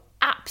 and they were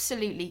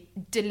absolutely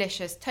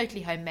delicious,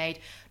 totally homemade,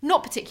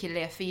 not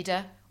particularly a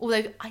feeder,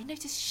 although I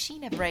noticed she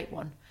never ate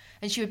one.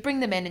 And she would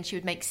bring them in and she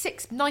would make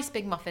 6 nice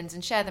big muffins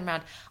and share them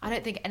around. And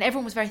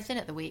everyone was very thin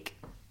at The Week.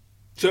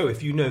 So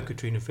if you know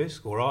Katrina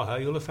Fisk or are her,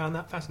 you'll have found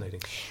that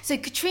fascinating. So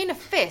Katrina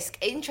Fisk,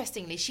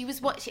 interestingly, she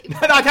was what?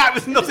 That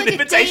was not an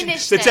invitation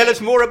to tell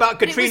us more about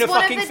Katrina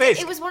fucking Fisk.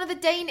 It was one of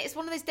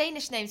those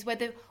Danish names where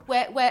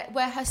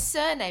her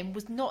surname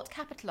was not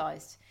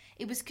capitalised.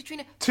 It was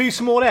Katrina. 2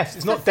 small F's.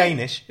 It's not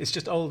Danish. It's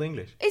just Old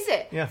English. Is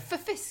it? Yeah. For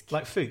Fisk.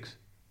 Like Fuchs.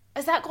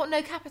 Has that got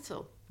no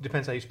capital?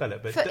 Depends how you spell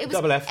it, but It was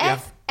double F.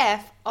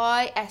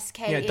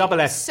 F-F-I-S-K-E. Yeah, double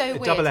F. So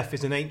weird. Double F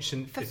is an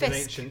ancient. For it's an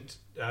Fisk. ancient.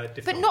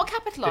 Diphthong. But not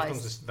capitalised.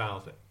 Diphthong's a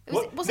vowel.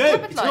 Was it no,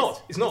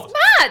 capitalised? It's not. It's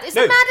mad. It's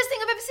the maddest thing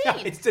I've ever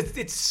seen.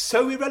 Yeah, it's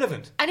so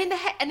irrelevant. And in the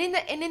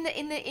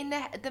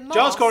mast,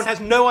 Giles Corran has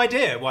no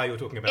idea why you're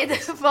talking about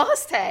this. In the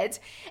masthead,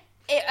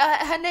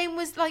 her name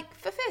was like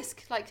for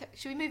Fisk. Like,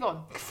 should we move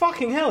on?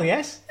 Fucking hell,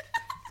 yes.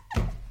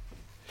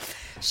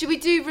 Should we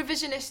do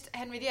revisionist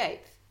Henry VIII?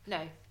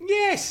 No.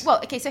 Yes. Well,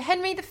 okay. So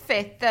Henry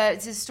V.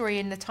 There's a story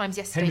in the Times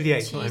yesterday. Henry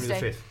VIII, Tuesday. not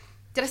Henry V.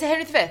 Did I say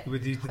Henry V?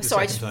 With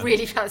Sorry, I just time.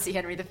 really fancy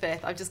Henry V.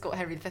 I've just got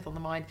Henry V on the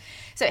mind.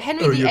 So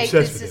Henry you're VIII.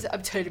 obsessed with him.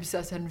 I'm totally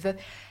obsessed with Henry V.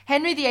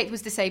 Henry VIII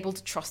was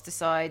disabled. Trust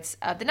decides.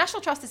 The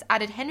National Trust has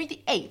added Henry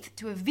VIII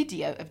to a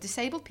video of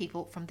disabled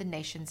people from the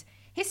nation's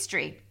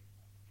history.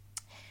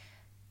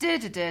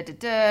 Henry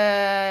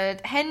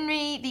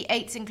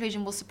VIII's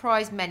inclusion will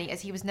surprise many,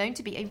 as he was known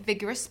to be a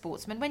vigorous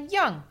sportsman when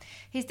young.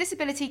 His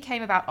disability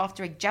came about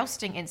after a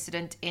jousting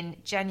incident in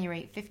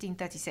January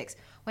 1536,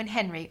 when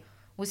Henry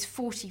was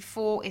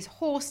 44. His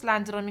horse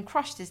landed on him and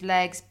crushed his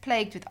legs,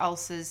 plagued with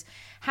ulcers,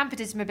 hampered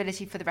his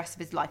mobility for the rest of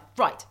his life.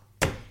 Right.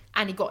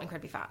 And he got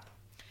incredibly fat.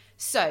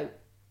 So,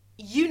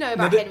 you know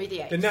about Henry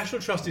VIII. The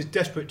National Trust is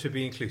desperate to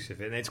be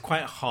inclusive, and it's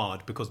quite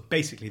hard because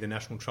basically the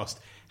National Trust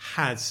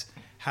has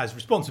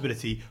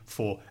responsibility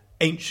for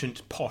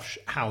ancient posh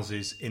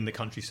houses in the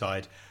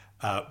countryside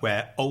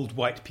where old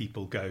white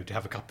people go to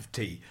have a cup of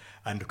tea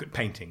and look at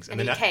paintings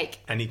and eat cake.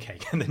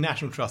 And the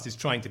National Trust is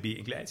trying to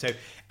be so.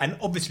 And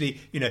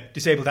obviously,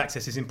 disabled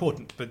access is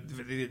important, but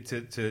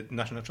to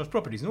National Trust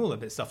properties and all that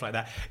bit stuff like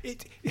that.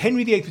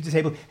 Henry VIII was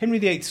disabled. Henry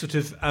VIII sort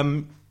of.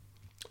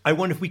 I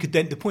wonder if we could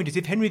then. The point is,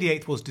 if Henry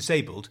VIII was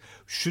disabled,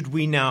 should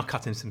we now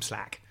cut him some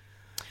slack?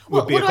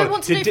 Well, what I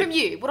want to know from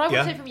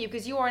you,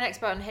 because you are an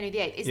expert on Henry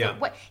VIII, is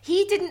that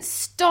he didn't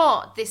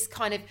start this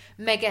kind of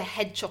mega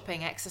head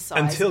chopping exercise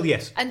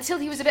until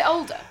he was a bit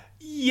older.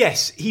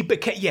 Yes,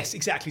 yes,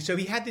 exactly. So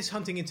he had this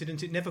hunting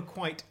incident. It never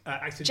quite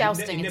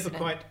jousting it never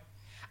incident. quite.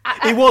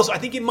 It was. I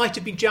think it might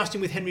have been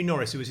jousting with Henry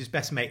Norris, who was his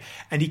best mate,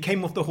 and he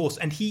came off the horse,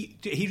 and he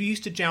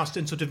used to joust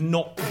and sort of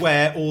not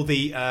wear all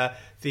the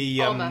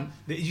armour.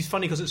 It's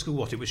funny because at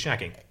school, it was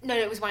shagging. No,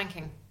 it was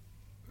wanking.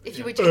 If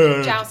you were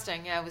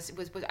jousting, was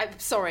I'm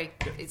sorry.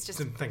 It's just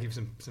thank you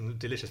for some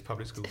delicious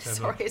public school.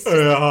 Sorry, it's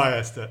hi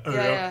Esther.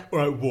 Yeah. All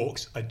right,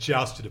 walks. I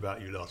jousted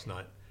about you last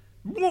night.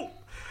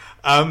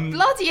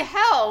 Bloody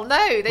hell!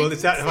 No, they didn't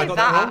say have I got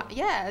that wrong?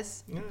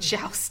 Yes,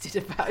 jousted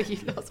about you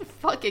last.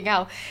 Fucking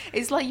hell!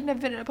 It's like you've never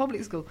been in a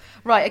public school,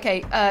 right? Okay,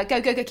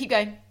 go, keep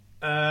going.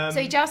 So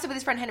he jousted with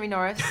his friend Henry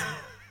Norris.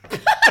 Do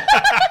you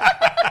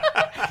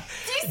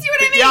see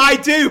what I mean? Yeah, I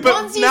do. But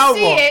once you now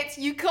see what? it,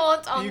 you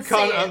can't unsee it. You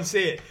can't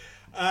unsee it.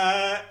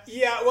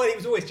 Well, he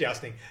was always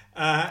jousting.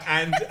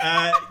 And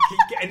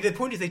the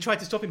point is they tried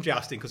to stop him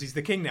jousting because he's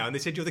the king now. And they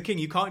said, you're the king,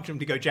 you can't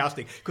simply go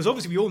jousting. Because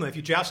obviously we all know if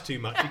you joust too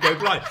much, you go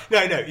blind.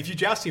 No, if you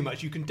joust too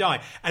much, you can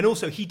die. And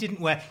also he didn't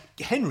wear...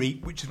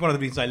 Henry, which is one of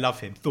the reasons I love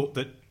him, thought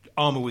that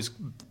armour was a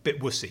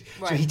bit wussy.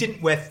 Right. So he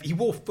didn't wear... He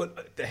wore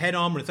the head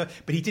armour and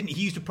stuff, but he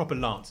used a proper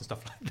lance and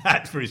stuff like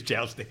that for his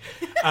jousting.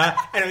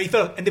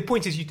 And the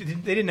point is they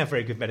didn't have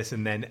very good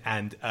medicine then,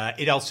 and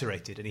it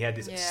ulcerated, and he had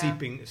this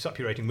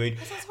suppurating wound.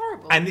 That sounds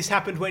horrible. And this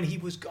happened when he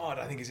was,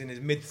 I think he's in his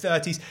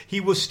mid-30s.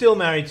 He was still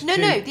married to...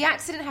 No, the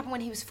accident happened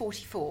when he was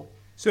 44.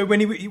 So when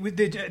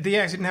the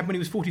accident happened when he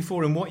was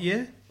 44 in what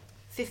year?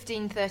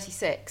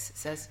 1536, it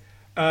says.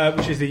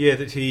 Which is the year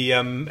that he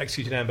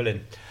executed Anne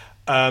Boleyn.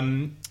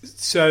 Well,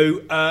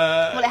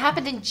 it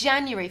happened in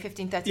January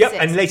 1536.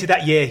 Yep, and later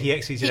that year he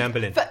executed Anne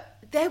Boleyn. But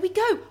there we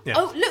go. Yeah.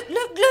 Oh, look.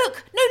 No,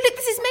 look,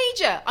 this is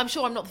major. I'm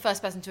sure I'm not the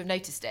first person to have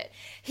noticed it.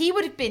 He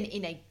would have been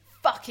in a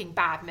fucking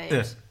bad mood.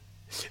 Yes.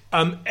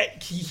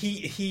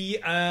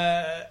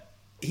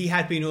 He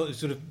had been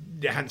sort of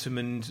handsome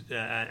and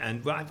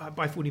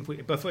by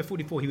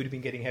 44 he would have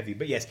been getting heavy.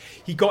 But yes,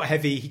 he got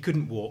heavy. He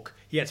couldn't walk.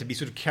 He had to be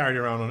sort of carried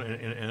around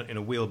in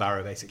a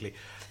wheelbarrow, basically.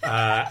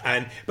 But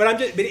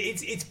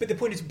the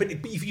point is, but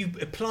if you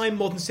apply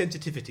modern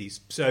sensitivities,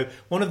 so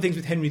one of the things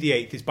with Henry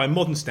VIII is by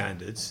modern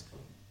standards,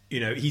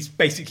 he's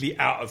basically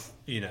out of,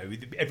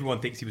 everyone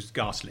thinks he was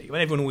ghastly. Well,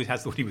 everyone always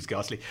has thought he was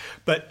ghastly.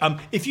 But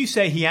if you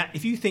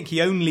think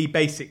he only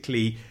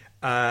basically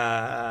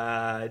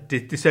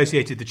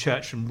dissociated the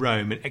church from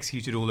Rome and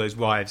executed all those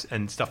wives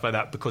and stuff like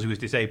that because he was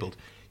disabled,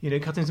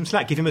 cut him some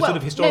slack, give him a sort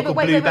of historical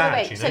blue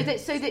badge.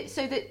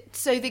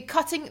 So the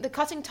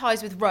cutting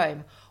ties with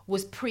Rome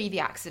was pre the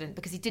accident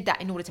because he did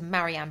that in order to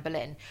marry Anne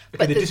Boleyn.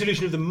 But the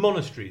dissolution of the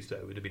monasteries,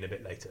 though, would have been a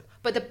bit later.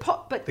 But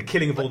the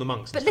killing of all the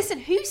monks. But listen,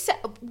 who said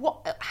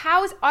what?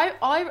 How is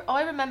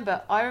I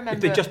remember.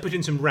 If they just put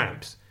in some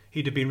ramps,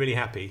 he'd have been really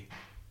happy.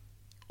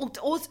 Or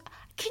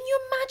Can you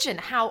imagine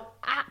how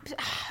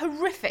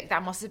horrific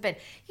that must have been?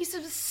 You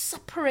sort of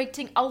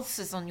suppurating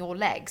ulcers on your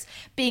legs,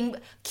 being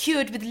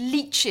cured with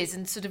leeches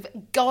and sort of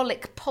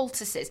garlic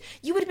poultices.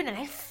 You would have been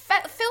in a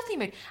filthy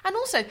mood. And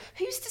also,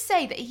 who's to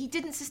say that he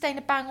didn't sustain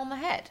a bang on the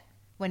head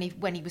when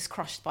he was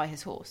crushed by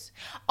his horse?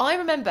 I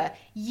remember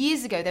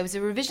years ago there was a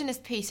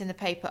revisionist piece in the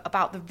paper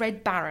about the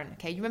Red Baron.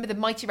 Okay, you remember the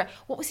mighty Red?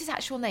 What was his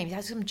actual name? He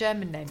has some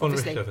German name. Von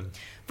obviously. Richthofen.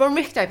 Von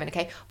Richthofen.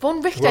 Okay,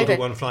 von Richthofen. World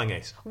War I flying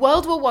ace.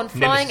 World War I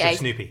flying Nemesis of ace.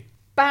 Snoopy.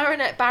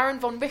 Baron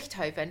von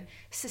Richthofen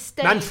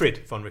sustained...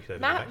 Manfred von Richthofen.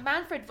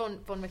 Manfred von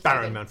Richthofen.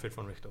 Baron Manfred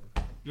von Richthofen.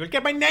 You will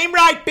get my name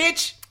right,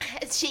 bitch!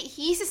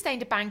 He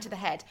sustained a bang to the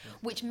head,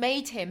 which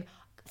made him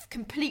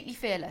completely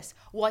fearless.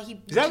 Why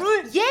he... Is that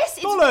right? Yes.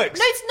 Bollocks!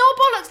 No, it's not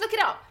bollocks. Look it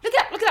up. Look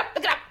it up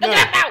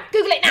now.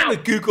 Google it now. I'm going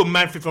to Google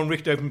Manfred von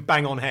Richthofen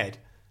bang on head.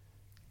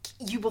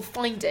 You will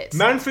find it.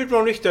 Manfred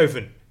von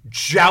Richthofen,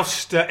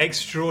 jouster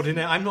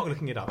extraordinaire. I'm not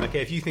looking it up.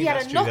 Okay, if you think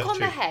that's true, that's true. He had a knock on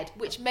the head,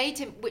 which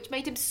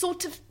made him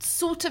sort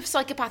of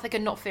psychopathic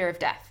and not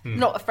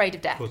not afraid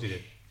of death. Of course he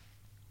did.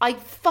 I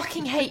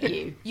fucking hate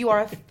you. You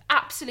are an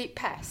absolute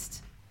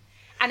pest.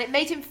 And it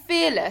made him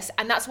fearless,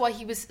 and that's why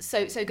he was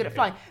so good at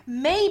flying.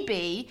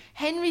 Maybe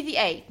Henry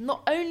VIII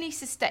not only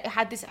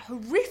had this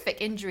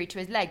horrific injury to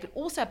his leg, but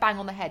also a bang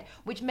on the head,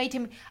 which made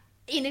him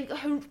in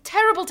a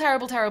terrible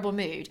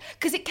mood,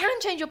 because it can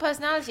change your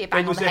personality, a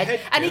bang on the head,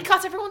 and he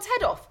cut everyone's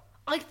head off.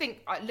 I think,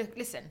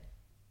 listen,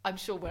 I'm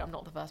sure I'm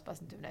not the first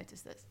person to have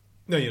noticed this.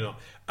 No, you're not.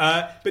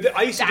 But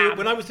I used to do,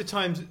 when I was the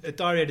Times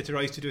diary editor,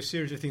 I used to do a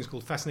series of things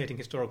called Fascinating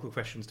Historical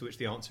Questions, to which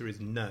the answer is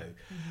no.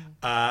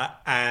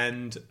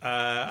 And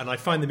I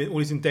find them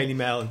always in Daily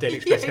Mail and Daily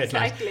Express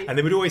headlines. Exactly. And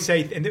they would always say,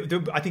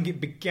 I think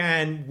it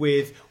began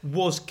with,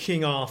 was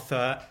King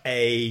Arthur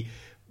a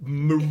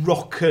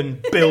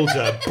Moroccan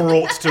builder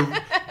brought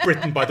to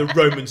Britain by the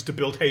Romans to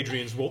build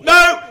Hadrian's Wall?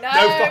 No,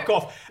 fuck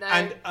off. No.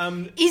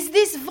 And is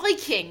this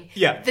Viking?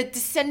 Yeah, the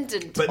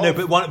descendant. But no,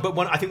 but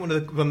one. I think one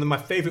of my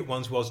favourite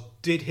ones was: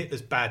 did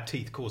Hitler's bad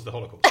teeth cause the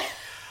Holocaust?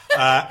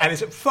 And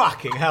it's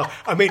fucking hell.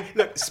 I mean,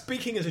 look,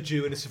 speaking as a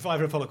Jew and a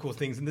survivor of Holocaust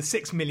things, and the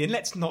 6 million,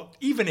 let's not,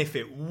 even if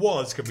it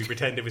was, can we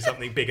pretend it was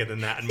something bigger than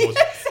that and more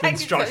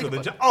instructional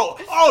than just,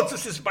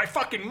 this is my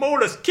fucking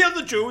molars, kill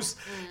the Jews.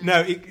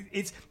 No,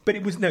 but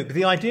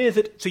the idea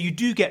that, so you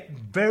do get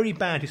very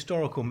bad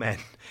historical men.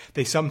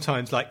 They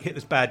sometimes, like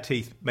Hitler's bad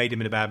teeth made him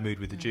in a bad mood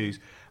with the Jews.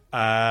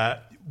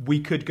 We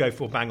could go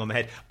for bang on the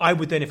head. I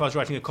would then, if I was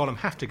writing a column,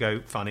 have to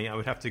go funny. I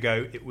would have to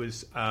go, it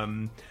was...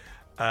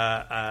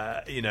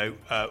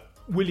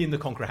 William the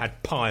Conqueror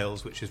had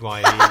piles, which is why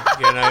he,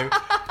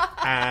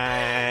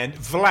 and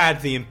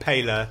Vlad the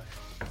Impaler.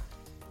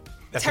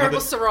 Terrible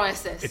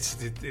psoriasis. It's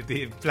the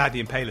Vlad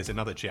the Impaler is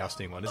another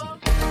jousting one, isn't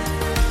it?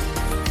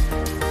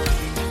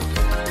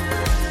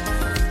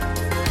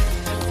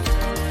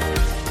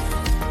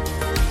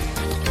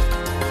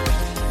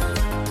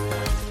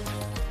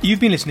 You've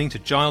been listening to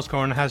Giles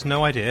Corran Has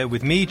No Idea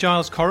with me,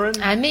 Giles Corran.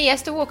 And me,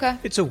 Esther Walker.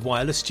 It's a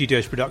Wireless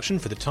Studios production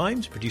for The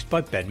Times, produced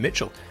by Ben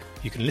Mitchell.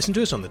 You can listen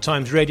to us on the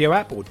Times Radio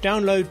app or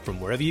download from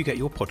wherever you get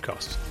your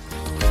podcasts.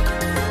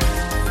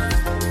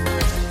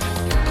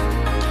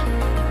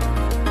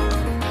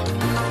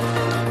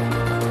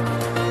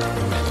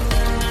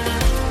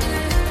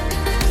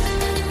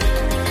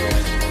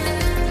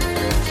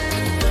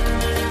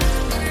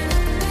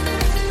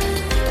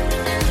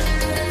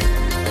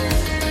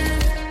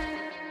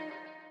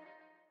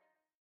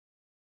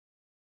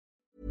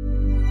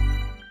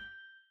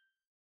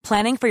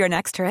 Planning for your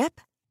next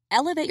trip?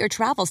 Elevate your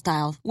travel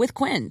style with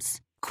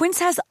Quince. Quince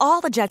has all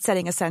the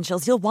jet-setting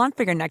essentials you'll want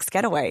for your next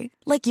getaway,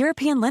 like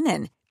European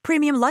linen,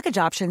 premium luggage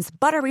options,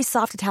 buttery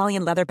soft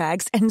Italian leather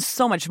bags, and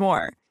so much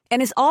more.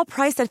 And is all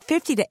priced at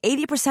 50 to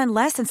 80%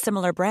 less than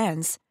similar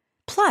brands.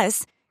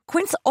 Plus,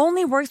 Quince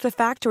only works with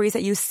factories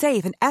that use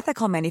safe and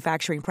ethical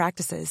manufacturing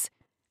practices.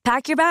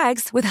 Pack your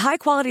bags with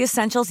high-quality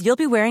essentials you'll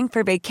be wearing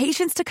for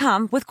vacations to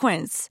come with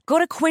Quince. Go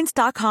to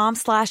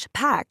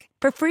quince.com/pack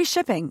for free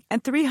shipping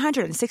and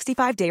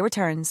 365-day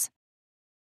returns.